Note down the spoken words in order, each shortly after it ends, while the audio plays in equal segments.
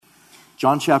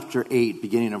John chapter 8,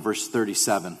 beginning of verse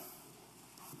 37.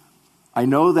 I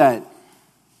know that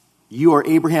you are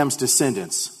Abraham's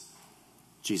descendants,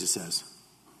 Jesus says.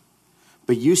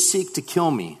 But you seek to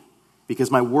kill me because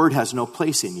my word has no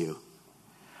place in you.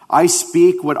 I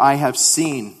speak what I have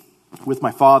seen with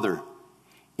my father,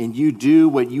 and you do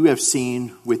what you have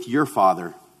seen with your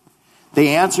father.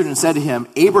 They answered and said to him,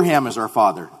 Abraham is our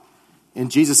father.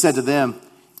 And Jesus said to them,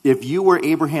 if you were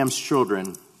Abraham's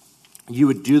children, you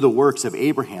would do the works of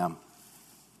Abraham.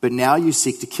 But now you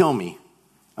seek to kill me,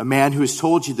 a man who has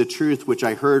told you the truth which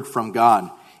I heard from God.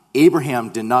 Abraham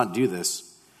did not do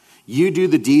this. You do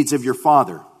the deeds of your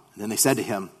father. And then they said to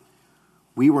him,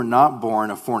 we were not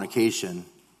born of fornication.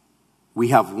 We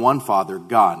have one Father,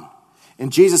 God.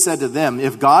 And Jesus said to them,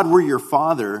 if God were your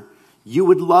father, you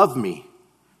would love me.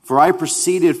 For I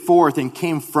proceeded forth and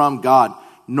came from God,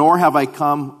 nor have I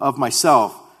come of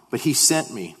myself, but he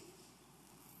sent me.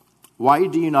 Why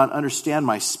do you not understand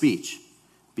my speech?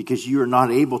 Because you are not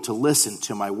able to listen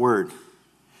to my word.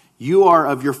 You are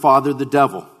of your father the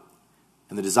devil,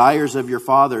 and the desires of your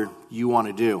father you want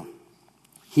to do.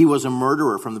 He was a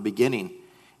murderer from the beginning,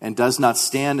 and does not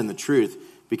stand in the truth,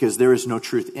 because there is no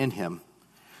truth in him.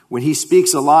 When he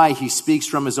speaks a lie, he speaks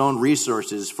from his own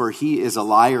resources, for he is a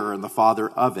liar and the father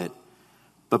of it.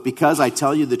 But because I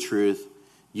tell you the truth,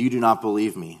 you do not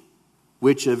believe me.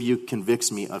 Which of you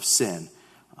convicts me of sin?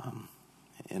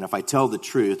 And if I tell the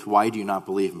truth, why do you not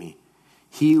believe me?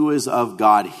 He who is of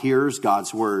God hears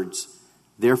God's words.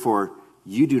 Therefore,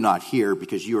 you do not hear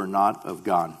because you are not of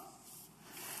God.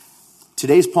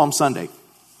 Today's Palm Sunday.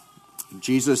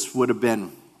 Jesus would have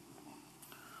been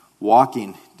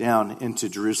walking down into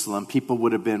Jerusalem. People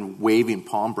would have been waving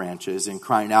palm branches and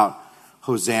crying out,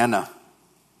 Hosanna.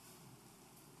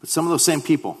 But some of those same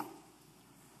people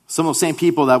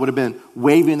that would have been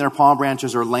waving their palm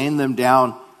branches or laying them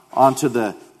down onto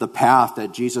the path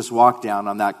that Jesus walked down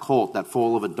on that colt, that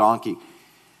foal of a donkey.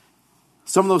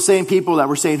 Some of those same people that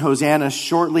were saying Hosanna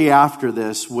shortly after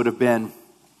this would have been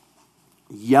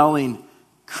yelling,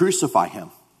 crucify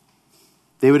him.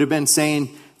 They would have been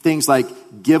saying things like,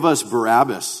 give us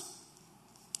Barabbas.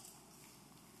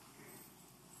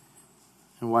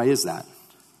 And why is that?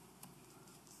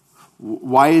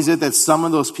 Why is it that some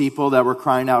of those people that were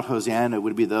crying out Hosanna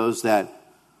would be those that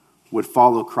would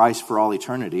follow Christ for all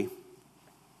eternity?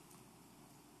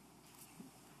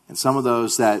 And some of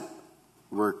those that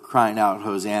were crying out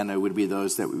Hosanna would be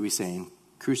those that would be saying,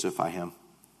 crucify him.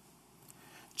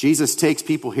 Jesus takes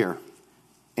people here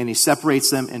and he separates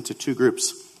them into two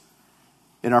groups.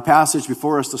 In our passage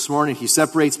before us this morning, he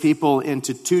separates people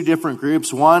into two different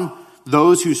groups. One,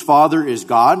 those whose father is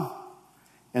God,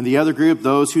 and the other group,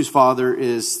 those whose father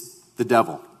is the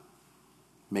devil.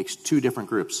 Makes two different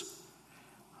groups.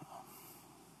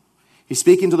 He's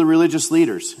speaking to the religious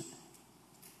leaders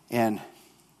and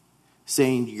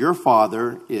saying, your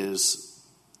father is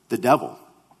the devil.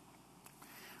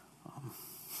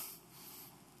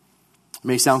 It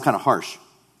may sound kind of harsh.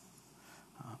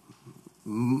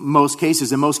 In most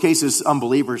cases,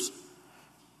 unbelievers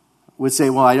would say,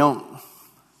 well, I don't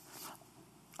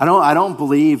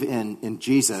believe in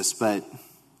Jesus, but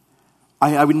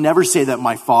I would never say that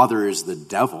my father is the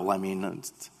devil. I mean,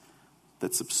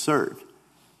 that's absurd.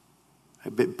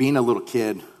 Being a little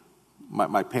kid,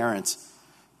 my parents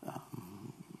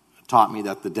taught me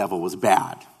that the devil was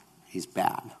bad. He's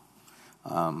bad.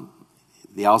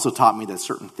 They also taught me that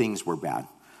certain things were bad.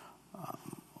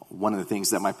 One of the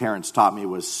things that my parents taught me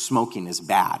was smoking is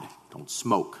bad. Don't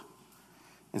smoke.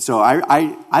 And so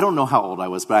I don't know how old I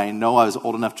was, but I know I was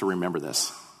old enough to remember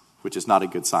this, which is not a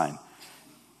good sign.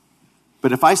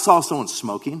 But if I saw someone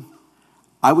smoking,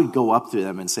 I would go up to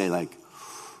them and say like,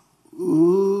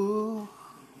 ooh,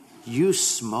 you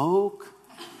smoke?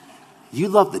 You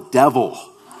love the devil.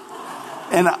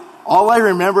 And all I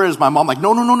remember is my mom like,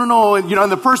 no. And,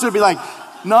 and the person would be like,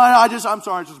 no, I'm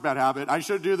sorry, it's just a bad habit. I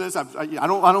should do this. I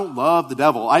don't love the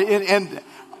devil. And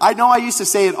I know I used to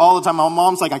say it all the time. My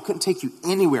mom's like, I couldn't take you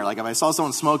anywhere. Like if I saw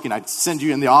someone smoking, I'd send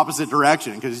you in the opposite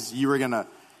direction because you were going to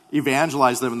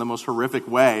evangelize them in the most horrific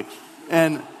way.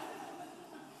 And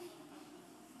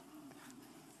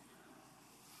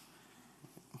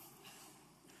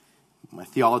my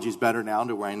theology is better now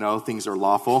to where I know things are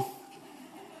lawful.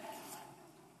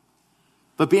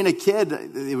 But being a kid,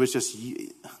 it was just,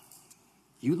 you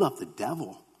love the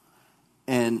devil.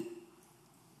 And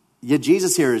yet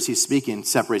Jesus here, as he's speaking,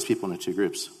 separates people into two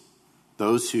groups.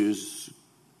 Those whose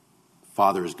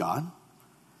father is God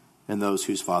and those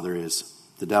whose father is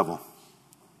the devil.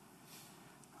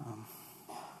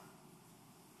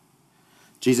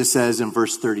 Jesus says in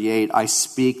verse 38, I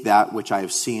speak that which I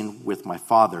have seen with my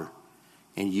father,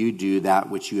 and you do that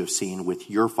which you have seen with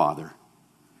your father.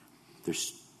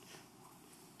 There's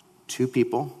two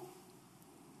people,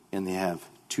 and they have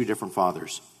two different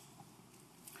fathers.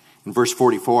 In verse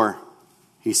 44,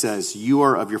 he says, you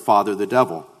are of your father the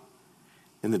devil,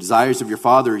 and the desires of your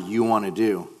father you want to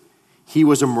do. He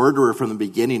was a murderer from the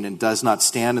beginning and does not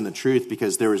stand in the truth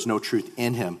because there is no truth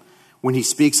in him. When he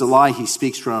speaks a lie, he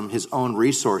speaks from his own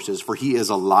resources, for he is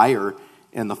a liar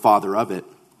and the father of it.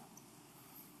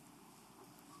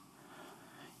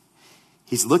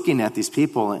 He's looking at these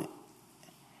people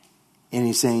and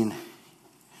he's saying,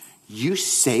 you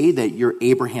say that you're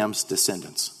Abraham's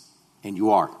descendants, and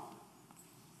you are.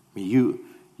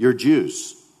 You're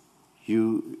Jews.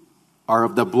 You are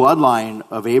of the bloodline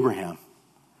of Abraham.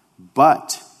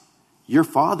 But your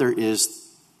father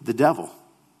is the devil.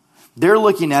 They're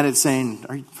looking at it saying,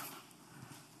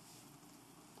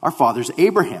 our father's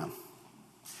Abraham.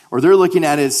 Or they're looking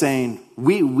at it saying,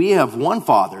 we have one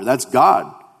father, that's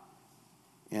God.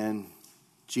 And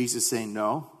Jesus saying,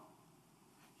 no,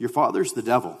 your father's the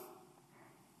devil.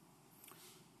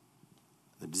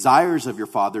 The desires of your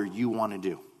father you want to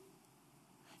do.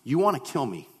 You want to kill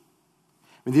me.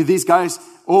 I mean, these guys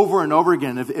over and over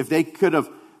again, if they could have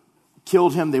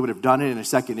killed him, they would have done it in a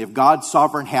second. If God's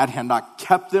sovereign hand had not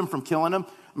kept them from killing him,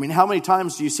 I mean, how many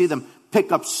times do you see them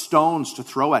pick up stones to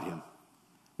throw at him?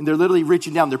 And they're literally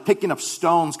reaching down. They're picking up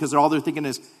stones because all they're thinking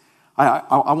is,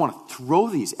 I want to throw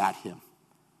these at him.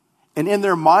 And in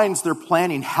their minds, they're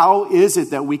planning, how is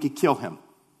it that we could kill him?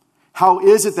 How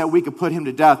is it that we could put him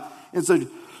to death? And so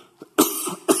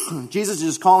Jesus is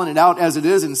just calling it out as it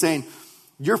is and saying,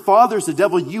 your father's the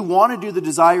devil. You want to do the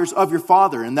desires of your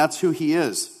father, and that's who he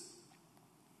is.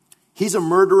 He's a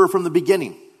murderer from the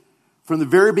beginning. From the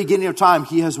very beginning of time,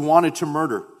 he has wanted to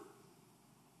murder.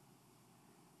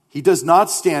 He does not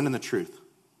stand in the truth.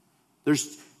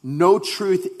 There's no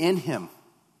truth in him.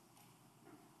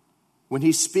 When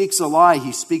he speaks a lie,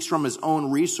 he speaks from his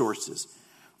own resources,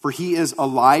 for he is a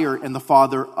liar and the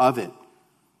father of it.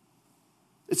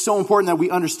 It's so important that we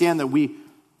understand that we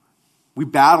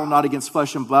battle not against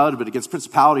flesh and blood, but against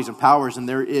principalities and powers, and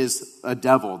there is a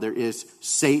devil, there is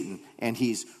Satan, and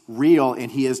he's real,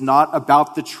 and he is not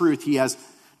about the truth. He has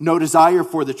no desire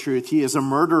for the truth. He is a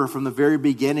murderer from the very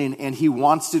beginning, and he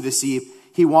wants to deceive,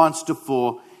 he wants to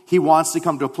fool, he wants to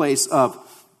come to a place of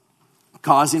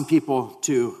causing people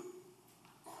to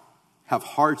have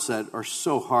hearts that are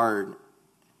so hard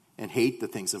and hate the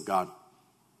things of God.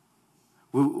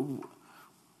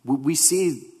 We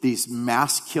see these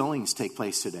mass killings take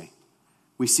place today.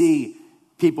 We see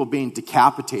people being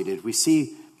decapitated. We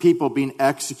see people being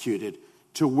executed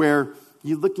to where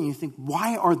you look and you think,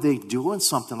 why are they doing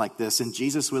something like this? And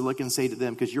Jesus would look and say to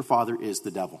them, because your father is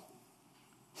the devil.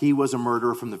 He was a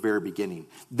murderer from the very beginning.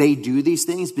 They do these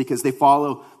things because they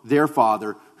follow their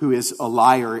father, who is a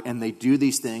liar, and they do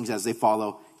these things as they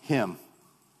follow him.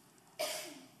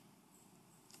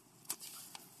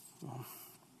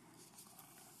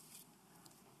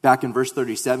 Back in verse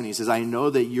 37, he says, I know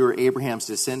that you're Abraham's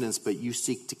descendants, but you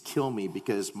seek to kill me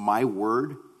because my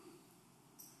word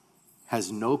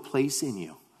has no place in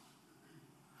you.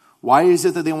 Why is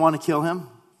it that they want to kill him?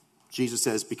 Jesus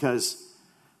says, because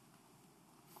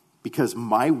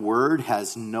my word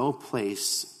has no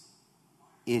place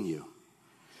in you.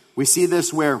 We see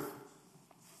this where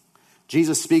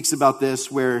Jesus speaks about this,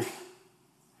 where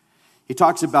he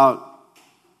talks about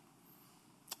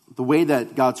the way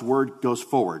that God's word goes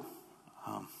forward.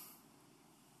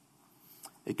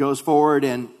 It goes forward,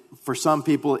 and for some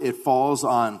people it falls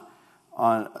on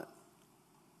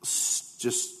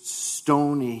just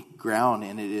stony ground,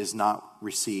 and it is not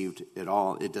received at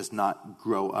all. It does not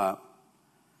grow up.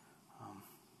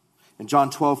 In John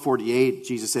 12:48,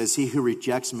 Jesus says, he who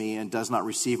rejects me and does not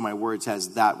receive my words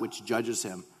has that which judges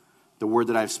him. The word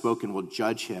that I have spoken will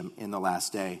judge him in the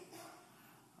last day.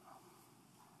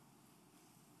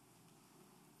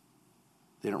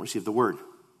 They don't receive the word.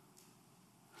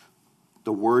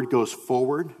 The word goes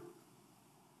forward.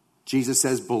 Jesus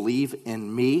says, believe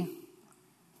in me.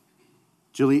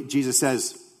 Jesus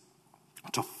says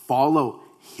to follow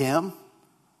him.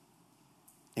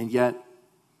 And yet,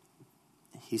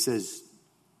 he says,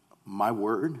 my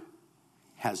word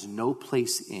has no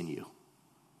place in you.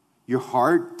 Your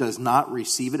heart does not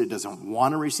receive it. It doesn't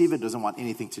want to receive it. It doesn't want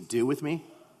anything to do with me.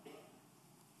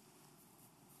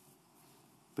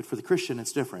 But for the Christian,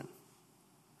 it's different.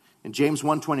 In James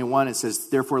 1:21, it says,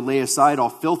 therefore lay aside all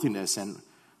filthiness and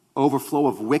overflow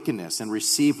of wickedness and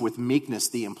receive with meekness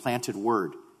the implanted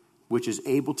word, which is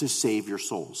able to save your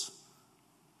souls.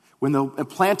 When the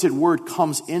implanted word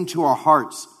comes into our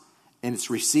hearts and it's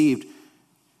received,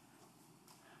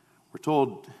 we're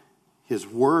told His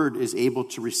word is able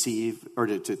to receive or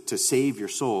to save your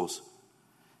souls.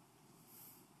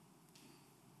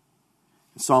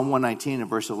 In Psalm 119 and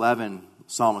verse 11,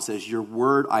 the psalmist says, your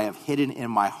word I have hidden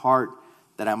in my heart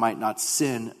that I might not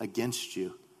sin against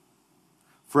you.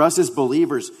 For us as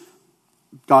believers,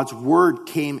 God's word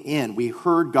came in. We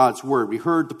heard God's word. We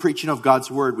heard the preaching of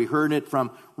God's word. We heard it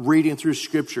from reading through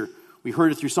Scripture. We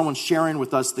heard it through someone sharing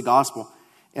with us the gospel.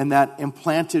 And that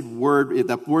word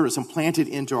was implanted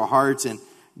into our hearts, and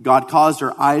God caused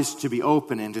our eyes to be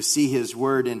open and to see His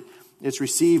word. And it's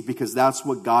received because that's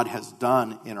what God has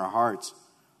done in our hearts.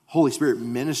 Holy Spirit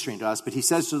ministering to us. But He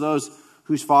says to those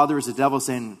whose father is the devil,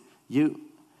 saying,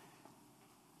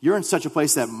 you're in such a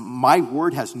place that my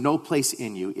word has no place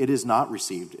in you. It is not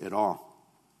received at all.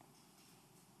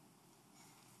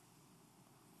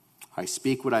 I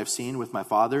speak what I've seen with my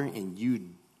father, and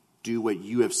you do what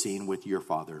you have seen with your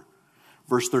father.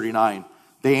 Verse 39,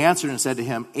 they answered and said to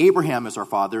him, Abraham is our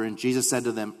father. And Jesus said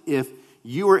to them, if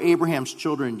you were Abraham's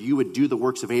children, you would do the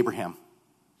works of Abraham.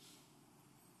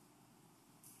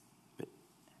 But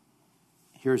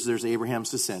there's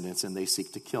Abraham's descendants, and they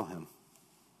seek to kill him.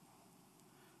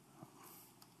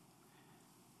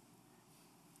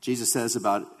 Jesus says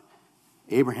about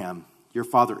Abraham, your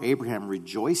father Abraham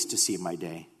rejoiced to see my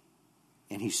day,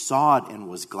 and he saw it and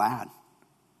was glad.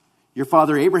 Your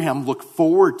father Abraham looked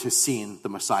forward to seeing the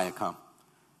Messiah come.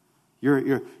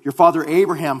 Your father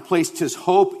Abraham placed his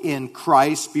hope in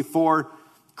Christ before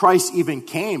Christ even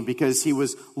came, because he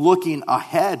was looking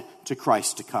ahead to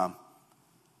Christ to come.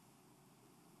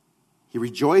 He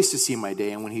rejoiced to see my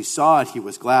day, and when he saw it, he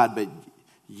was glad. But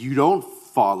you don't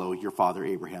follow your father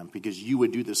Abraham, because you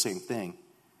would do the same thing.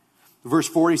 Verse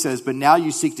 40 says, but now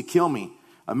you seek to kill me,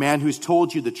 a man who's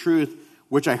told you the truth,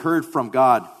 which I heard from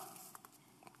God.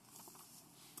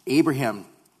 Abraham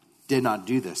did not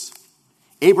do this.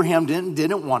 Abraham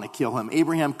didn't want to kill him.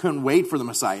 Abraham couldn't wait for the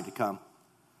Messiah to come.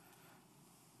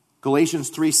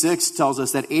 Galatians 3:6 tells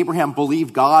us that Abraham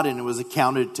believed God, and it was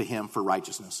accounted to him for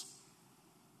righteousness.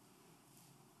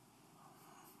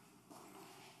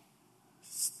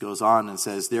 It goes on and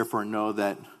says, therefore know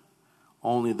that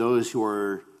only those who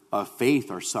are of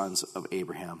faith are sons of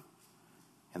Abraham.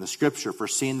 And the scripture,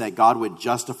 foreseeing that God would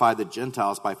justify the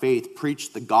Gentiles by faith,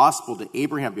 preached the gospel to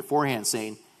Abraham beforehand,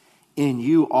 saying, in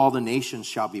you all the nations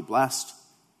shall be blessed.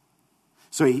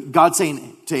 So God's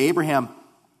saying to Abraham,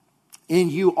 in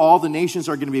you all the nations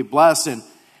are going to be blessed,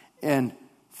 and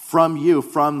from you,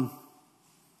 from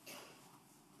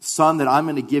son that I'm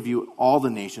going to give you, all the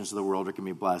nations of the world are going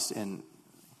to be blessed. And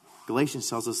Galatians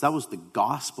tells us that was the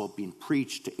gospel being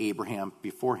preached to Abraham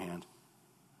beforehand.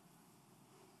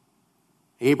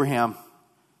 Abraham,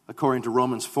 according to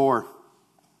Romans 4,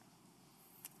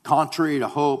 contrary to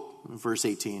hope, verse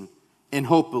 18, in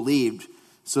hope believed,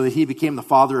 so that he became the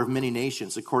father of many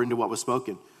nations, according to what was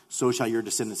spoken, so shall your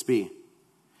descendants be.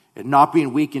 And not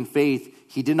being weak in faith,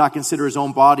 he did not consider his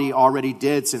own body already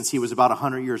dead, since he was about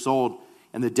 100 years old,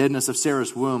 and the deadness of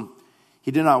Sarah's womb. He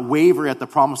did not waver at the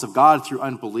promise of God through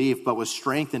unbelief, but was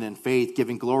strengthened in faith,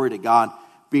 giving glory to God,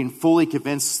 being fully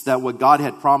convinced that what God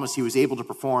had promised he was able to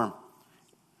perform.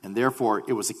 And therefore,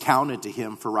 it was accounted to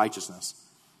him for righteousness.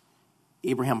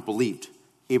 Abraham believed.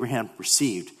 Abraham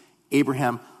received.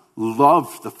 Abraham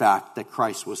loved the fact that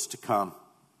Christ was to come.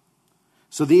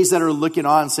 So these that are looking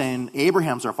on saying,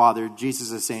 Abraham's our father, Jesus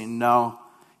is saying, no,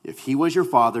 if he was your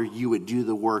father, you would do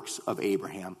the works of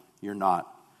Abraham. You're not.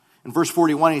 In verse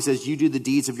 41, he says, you do the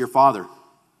deeds of your father.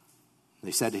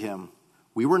 They said to him,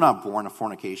 we were not born of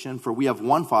fornication, for we have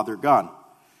one Father, God.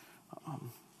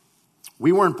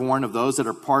 We weren't born of those that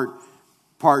are part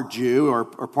Jew or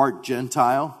part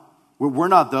Gentile. We're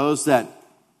not those that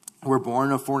were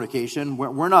born of fornication.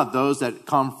 We're not those that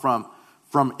come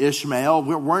from Ishmael.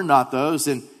 We're not those.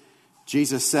 And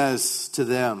Jesus says to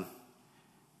them,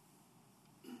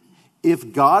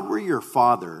 if God were your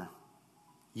father,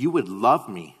 you would love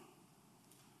me.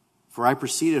 For I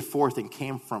proceeded forth and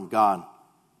came from God.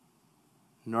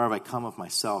 Nor have I come of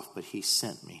myself, but he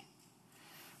sent me.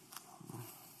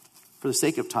 For the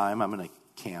sake of time, I'm going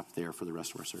to camp there for the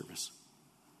rest of our service.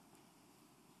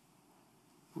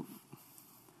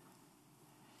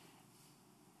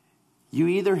 You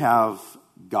either have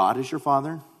God as your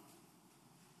father,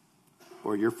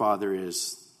 or your father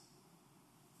is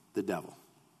the devil.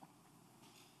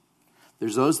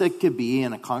 There's those that could be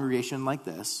in a congregation like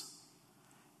this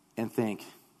and think,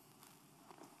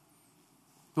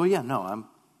 well, yeah, no, I'm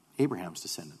Abraham's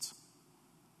descendants.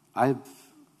 I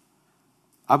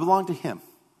belong to him.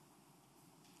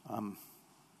 I'm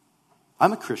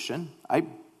a Christian.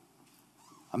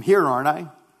 I'm here, aren't I?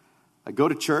 I go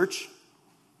to church.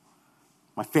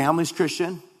 My family's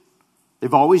Christian.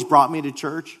 They've always brought me to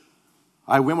church.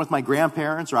 I went with my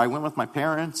grandparents or I went with my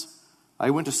parents.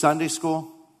 I went to Sunday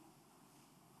school.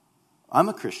 I'm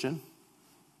a Christian.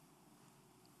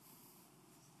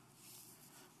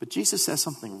 But Jesus says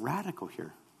something radical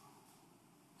here.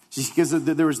 Because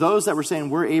there was those that were saying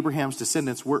we're Abraham's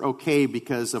descendants. We're okay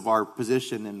because of our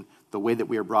position and the way that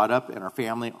we are brought up and our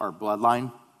family, our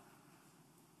bloodline.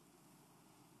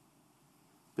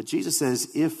 But Jesus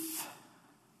says if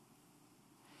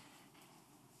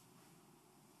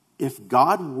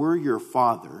God were your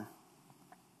father,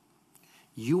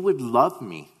 you would love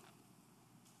me.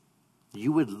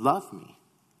 You would love me.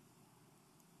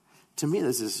 To me,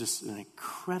 this is just an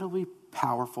incredibly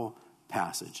powerful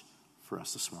passage for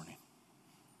us this morning.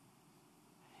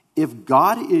 If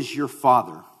God is your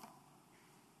father,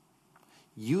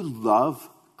 you love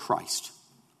Christ.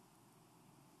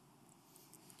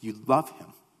 You love him.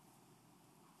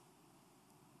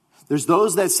 There's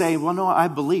those that say, well, no, I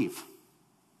believe.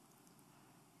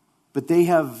 But they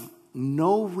have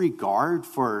no regard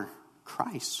for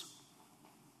Christ.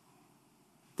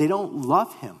 They don't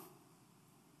love him.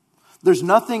 There's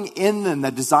nothing in them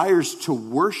that desires to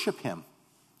worship him.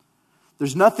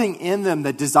 There's nothing in them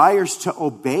that desires to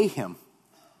obey him.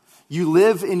 You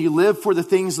live for the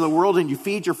things of the world, and you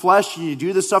feed your flesh and you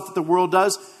do the stuff that the world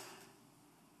does.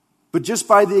 But just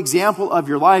by the example of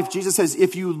your life, Jesus says,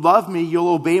 if you love me, you'll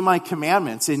obey my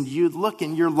commandments. And you look,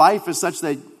 and your life is such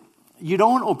that you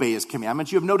don't obey his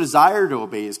commandments. You have no desire to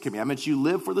obey his commandments. You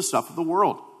live for the stuff of the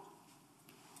world.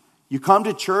 You come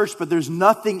to church, but there's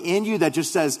nothing in you that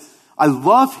just says, I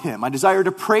love him. I desire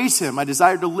to praise him. I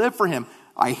desire to live for him.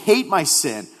 I hate my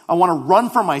sin. I want to run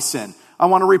from my sin. I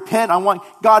want to repent.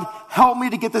 God, help me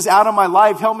to get this out of my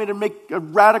life. Help me to make a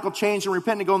radical change and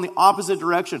repent and go in the opposite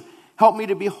direction. Help me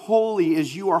to be holy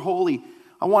as you are holy.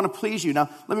 I want to please you. Now,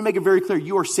 let me make it very clear.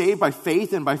 You are saved by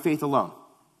faith and by faith alone.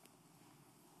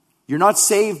 You're not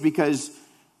saved because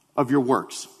of your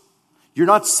works. You're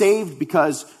not saved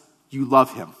because you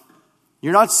love him.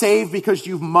 You're not saved because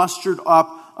you've mustered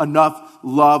up enough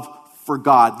love for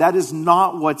God. That is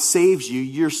not what saves you.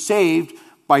 You're saved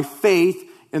by faith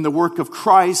in the work of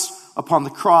Christ upon the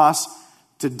cross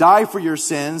to die for your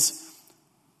sins,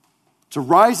 to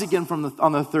rise again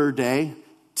on the third day,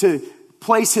 to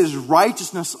place his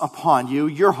righteousness upon you.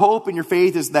 Your hope and your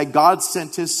faith is that God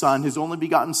sent his son, his only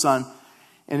begotten son,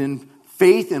 and in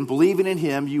faith and believing in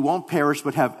him, you won't perish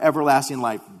but have everlasting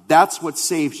life. That's what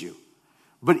saves you.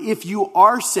 But if you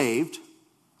are saved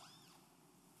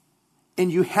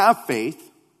and you have faith,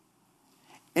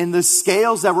 and the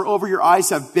scales that were over your eyes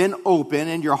have been open,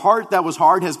 and your heart that was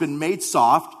hard has been made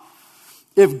soft,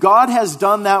 if God has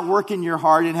done that work in your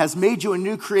heart and has made you a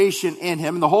new creation in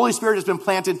him, and the Holy Spirit has been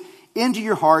planted into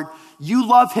your heart, you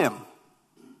love him.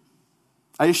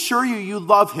 I assure you, you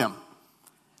love him.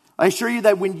 I assure you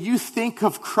that when you think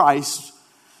of Christ,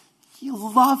 you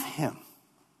love him.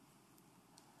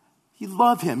 You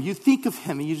love him. You think of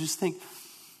him and you just think,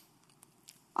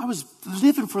 I was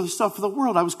living for the stuff of the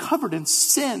world. I was covered in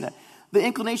sin. The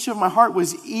inclination of my heart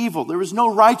was evil. There was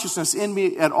no righteousness in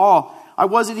me at all. I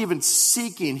wasn't even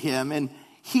seeking him. And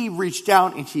he reached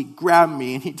out and he grabbed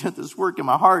me and he did this work in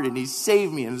my heart and he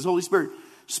saved me. And his Holy Spirit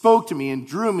spoke to me and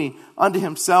drew me unto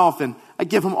himself. And I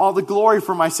give him all the glory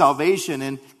for my salvation.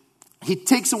 And he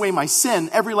takes away my sin,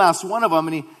 every last one of them.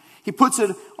 And he puts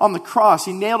it on the cross.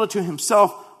 He nailed it to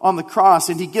himself on the cross.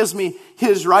 And he gives me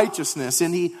his righteousness.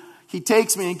 And he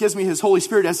takes me and gives me his Holy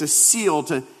Spirit as a seal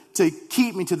to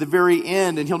keep me to the very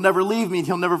end. And he'll never leave me and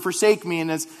he'll never forsake me. And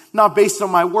it's not based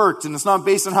on my works. And it's not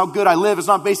based on how good I live. It's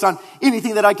not based on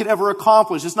anything that I could ever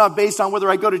accomplish. It's not based on whether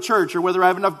I go to church or whether I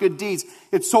have enough good deeds.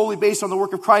 It's solely based on the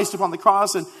work of Christ upon the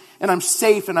cross. And I'm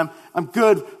safe and I'm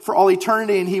good for all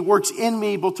eternity. And he works in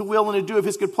me both to will and to do of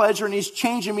his good pleasure. And he's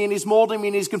changing me and he's molding me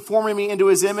and he's conforming me into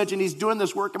his image. And he's doing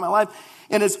this work in my life.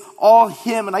 And it's all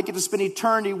him. And I get to spend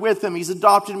eternity with him. He's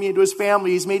adopted me into his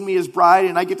family. He's made me his bride.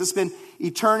 And I get to spend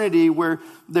eternity where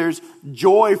there's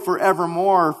joy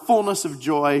forevermore, fullness of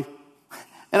joy.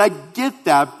 And I get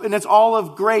that. And it's all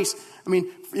of grace. I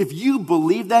mean, if you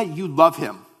believe that, you love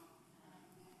him.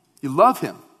 You love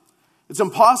him. It's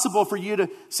impossible for you to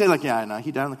say like, yeah, I know,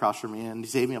 he died on the cross for me and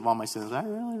he saved me of all my sins. I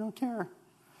really don't care.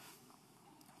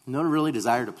 No really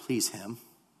desire to please him.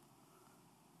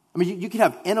 I mean, you can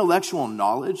have intellectual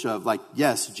knowledge of like,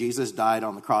 yes, Jesus died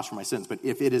on the cross for my sins. But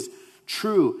if it is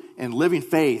true and living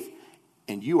faith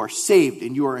and you are saved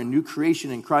and you are a new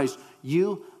creation in Christ,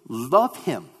 you love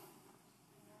him.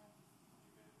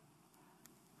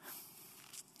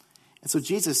 And so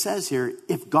Jesus says here,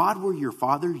 if God were your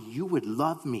father, you would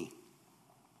love me.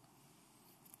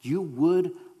 You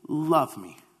would love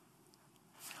me.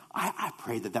 I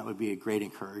pray that that would be a great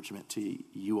encouragement to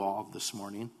you all this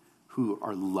morning who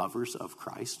are lovers of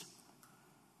Christ.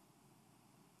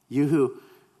 You who,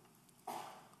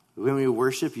 when we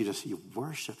worship, you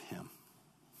worship him.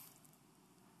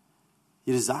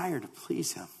 You desire to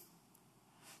please him.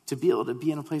 To be able to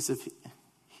be in a place of,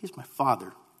 he's my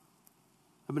father.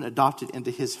 I've been adopted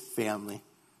into his family.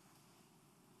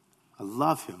 I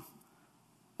love him.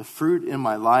 The fruit in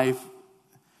my life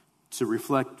to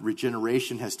reflect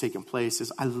regeneration has taken place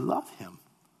is I love him.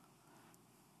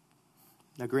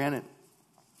 Now granted,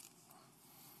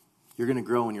 you're going to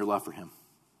grow in your love for him.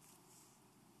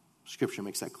 Scripture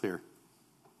makes that clear.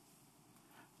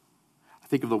 I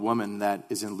think of the woman that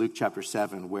is in Luke chapter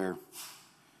 7 where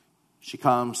she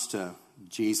comes to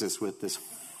Jesus with this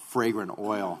fragrant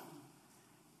oil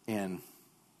and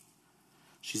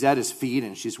she's at his feet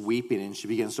and she's weeping and she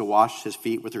begins to wash his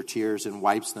feet with her tears and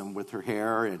wipes them with her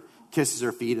hair and kisses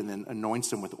her feet and then anoints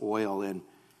them with oil. And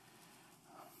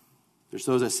there's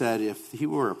those that said if he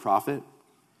were a prophet,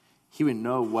 he would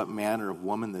know what manner of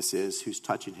woman this is who's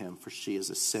touching him, for she is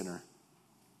a sinner.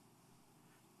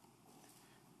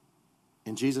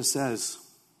 And Jesus says,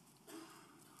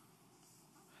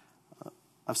 I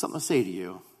have something to say to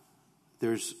you.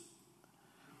 There's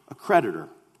a creditor,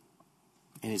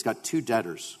 and he's got 2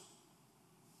 debtors.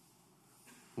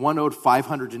 One owed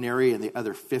 500 denarii and the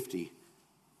other 50.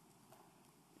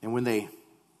 And when they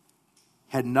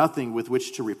had nothing with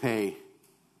which to repay,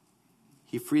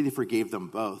 he freely forgave them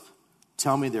both.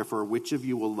 Tell me, therefore, which of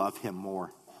you will love him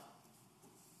more?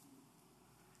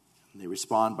 And they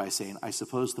respond by saying, I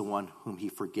suppose the one whom he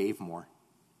forgave more.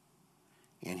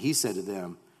 And he said to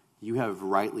them, you have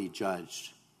rightly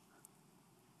judged.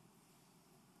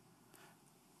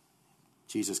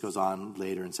 Jesus goes on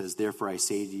later and says, therefore I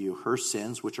say to you, her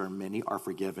sins, which are many, are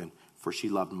forgiven, for she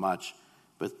loved much.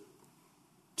 But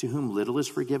to whom little is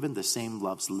forgiven, the same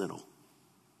loves little.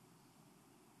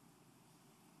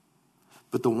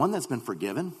 But the one that's been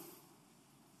forgiven,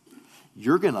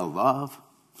 you're going to love.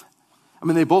 I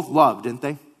mean, they both loved, didn't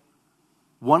they?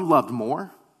 One loved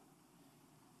more,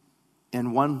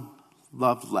 and one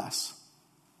loved less.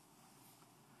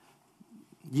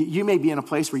 You may be in a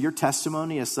place where your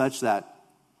testimony is such that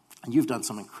you've done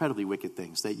some incredibly wicked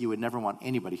things that you would never want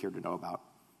anybody here to know about.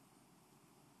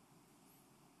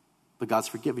 But God's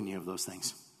forgiven you of those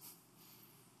things.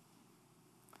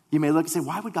 You may look and say,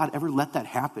 why would God ever let that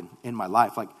happen in my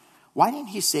life? Like, why didn't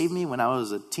he save me when I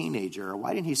was a teenager? Or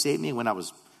why didn't he save me when I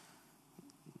was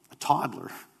a toddler?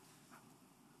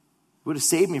 He would have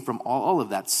saved me from all of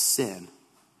that sin.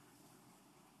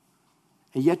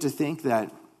 And yet to think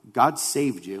that God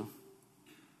saved you,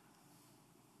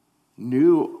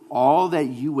 knew all that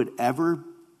you would ever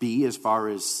be as far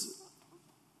as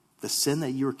the sin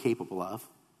that you were capable of,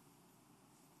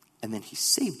 and then he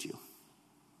saved you.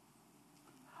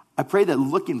 I pray that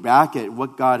looking back at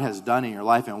what God has done in your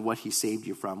life and what he saved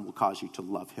you from will cause you to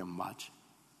love him much.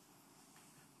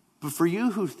 But for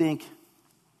you who think,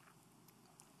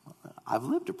 I've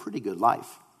lived a pretty good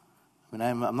life. I mean,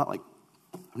 I'm not like,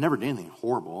 I've never done anything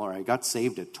horrible, or I got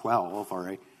saved at 12,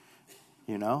 or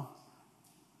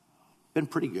been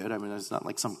pretty good. I mean, it's not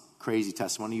like some crazy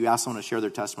testimony. You ask someone to share their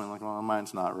testimony, like, well,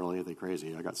 mine's not really that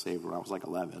crazy. I got saved when I was like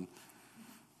 11.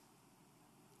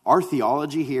 Our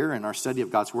theology here and our study of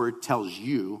God's word tells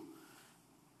you,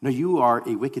 no, you are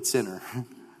a wicked sinner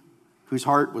whose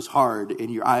heart was hard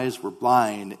and your eyes were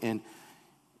blind and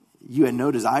you had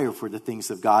no desire for the things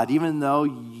of God. Even though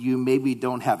you maybe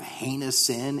don't have heinous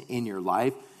sin in your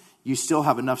life, you still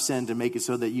have enough sin to make it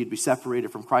so that you'd be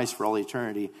separated from Christ for all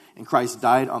eternity. And Christ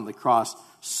died on the cross,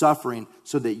 suffering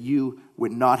so that you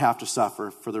would not have to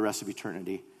suffer for the rest of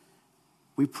eternity.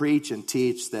 We preach and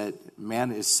teach that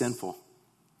man is sinful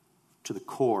to the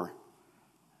core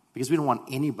because we don't want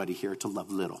anybody here to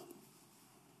love little.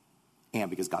 And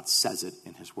because God says it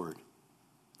in his word.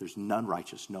 There's none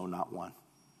righteous, no, not one.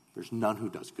 There's none who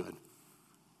does good.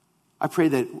 I pray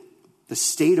that the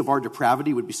state of our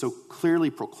depravity would be so clearly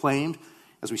proclaimed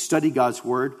as we study God's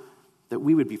word that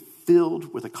we would be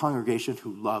filled with a congregation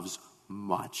who loves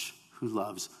much,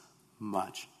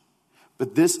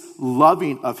 But this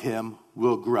loving of him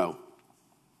will grow.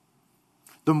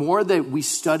 The more that we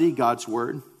study God's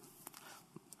word,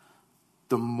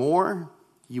 the more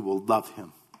you will love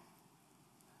him.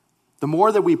 The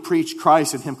more that we preach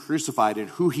Christ and him crucified and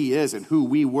who he is and who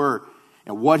we were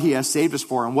and what he has saved us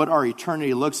for and what our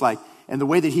eternity looks like and the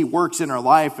way that he works in our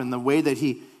life and the way that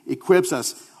he equips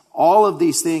us, all of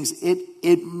these things,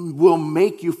 it will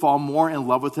make you fall more in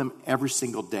love with him every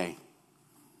single day.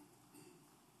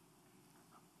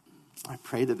 I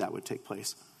pray that that would take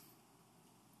place.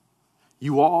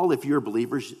 You all, if you're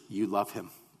believers, you love him.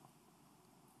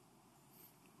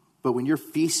 But when you're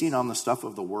feasting on the stuff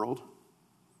of the world,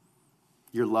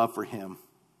 your love for him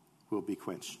will be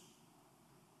quenched.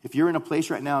 If you're in a place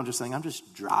right now just saying, I'm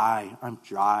just dry, I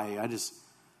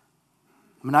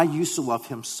used to love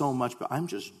him so much, but I'm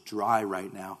just dry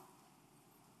right now.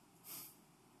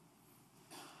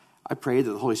 I pray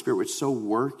that the Holy Spirit would so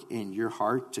work in your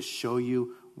heart to show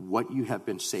you what you have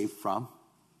been saved from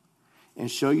and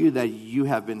show you that you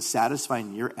have been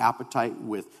satisfying your appetite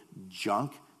with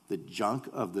junk, the junk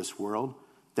of this world,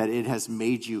 that it has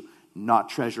made you not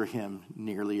treasure him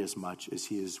nearly as much as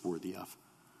he is worthy of.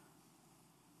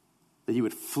 That you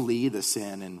would flee the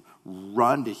sin and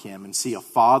run to him and see a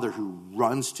father who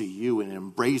runs to you and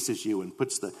embraces you and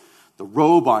puts the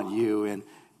robe on you and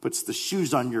puts the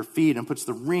shoes on your feet and puts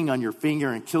the ring on your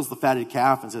finger and kills the fatted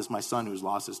calf and says, my son who's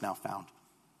lost is now found.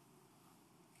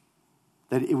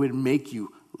 That it would make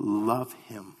you love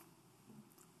him.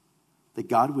 That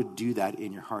God would do that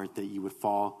in your heart, that you would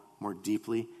fall more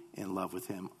deeply in love with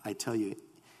him. I tell you,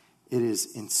 it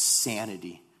is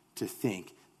insanity to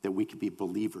think that we could be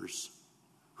believers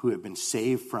who have been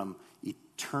saved from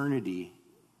eternity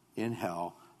in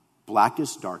hell,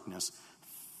 blackest darkness,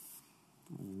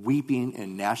 weeping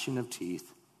and gnashing of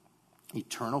teeth,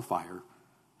 eternal fire,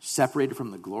 separated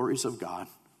from the glories of God.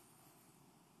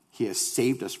 He has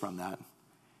saved us from that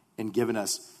and given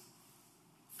us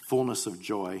fullness of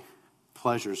joy,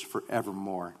 pleasures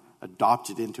forevermore,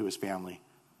 adopted into his family,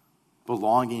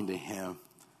 belonging to him,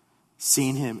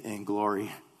 seeing him in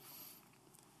glory.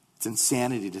 It's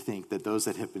insanity to think that those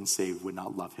that have been saved would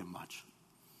not love him much.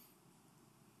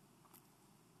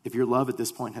 If your love at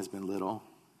this point has been little,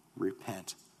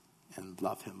 repent and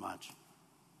love him much.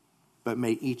 But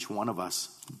may each one of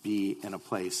us be in a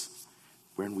place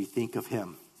when we think of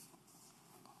him,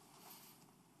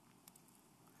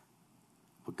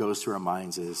 what goes through our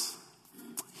minds is,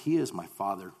 he is my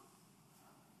father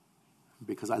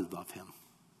because I love him.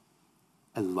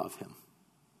 I love him.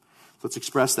 Let's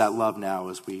express that love now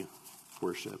as we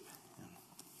worship.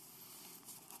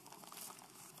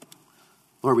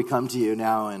 Lord, we come to you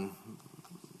now in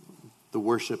the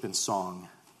worship and song.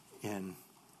 And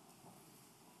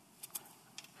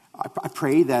I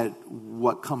pray that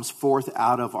what comes forth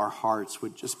out of our hearts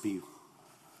would just be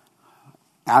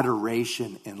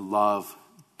adoration and love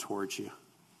towards you.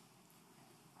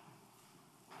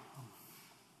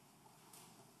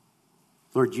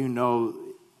 Lord, you know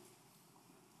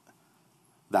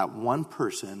that one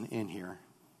person in here,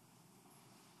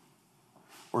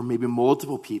 or maybe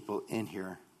multiple people in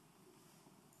here,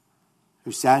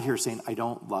 who sat here saying, I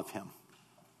don't love him.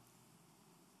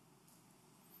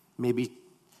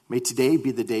 May today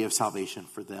be the day of salvation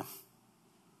for them,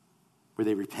 where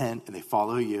they repent and they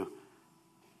follow you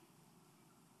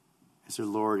as their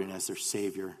Lord and as their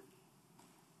Savior.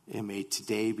 And may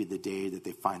today be the day that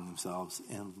they find themselves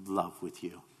in love with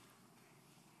you.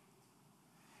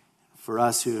 For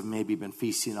us who have maybe been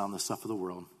feasting on the stuff of the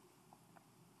world,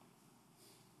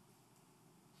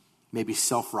 maybe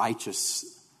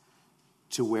self-righteous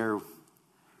to where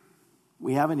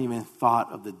we haven't even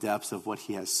thought of the depths of what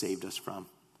he has saved us from.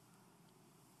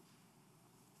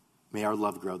 May our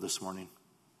love grow this morning.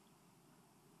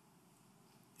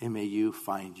 And may you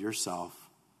find yourself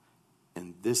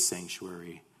in this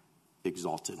sanctuary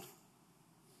exalted.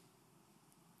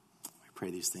 We pray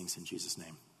these things in Jesus'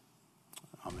 name.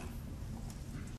 Amen.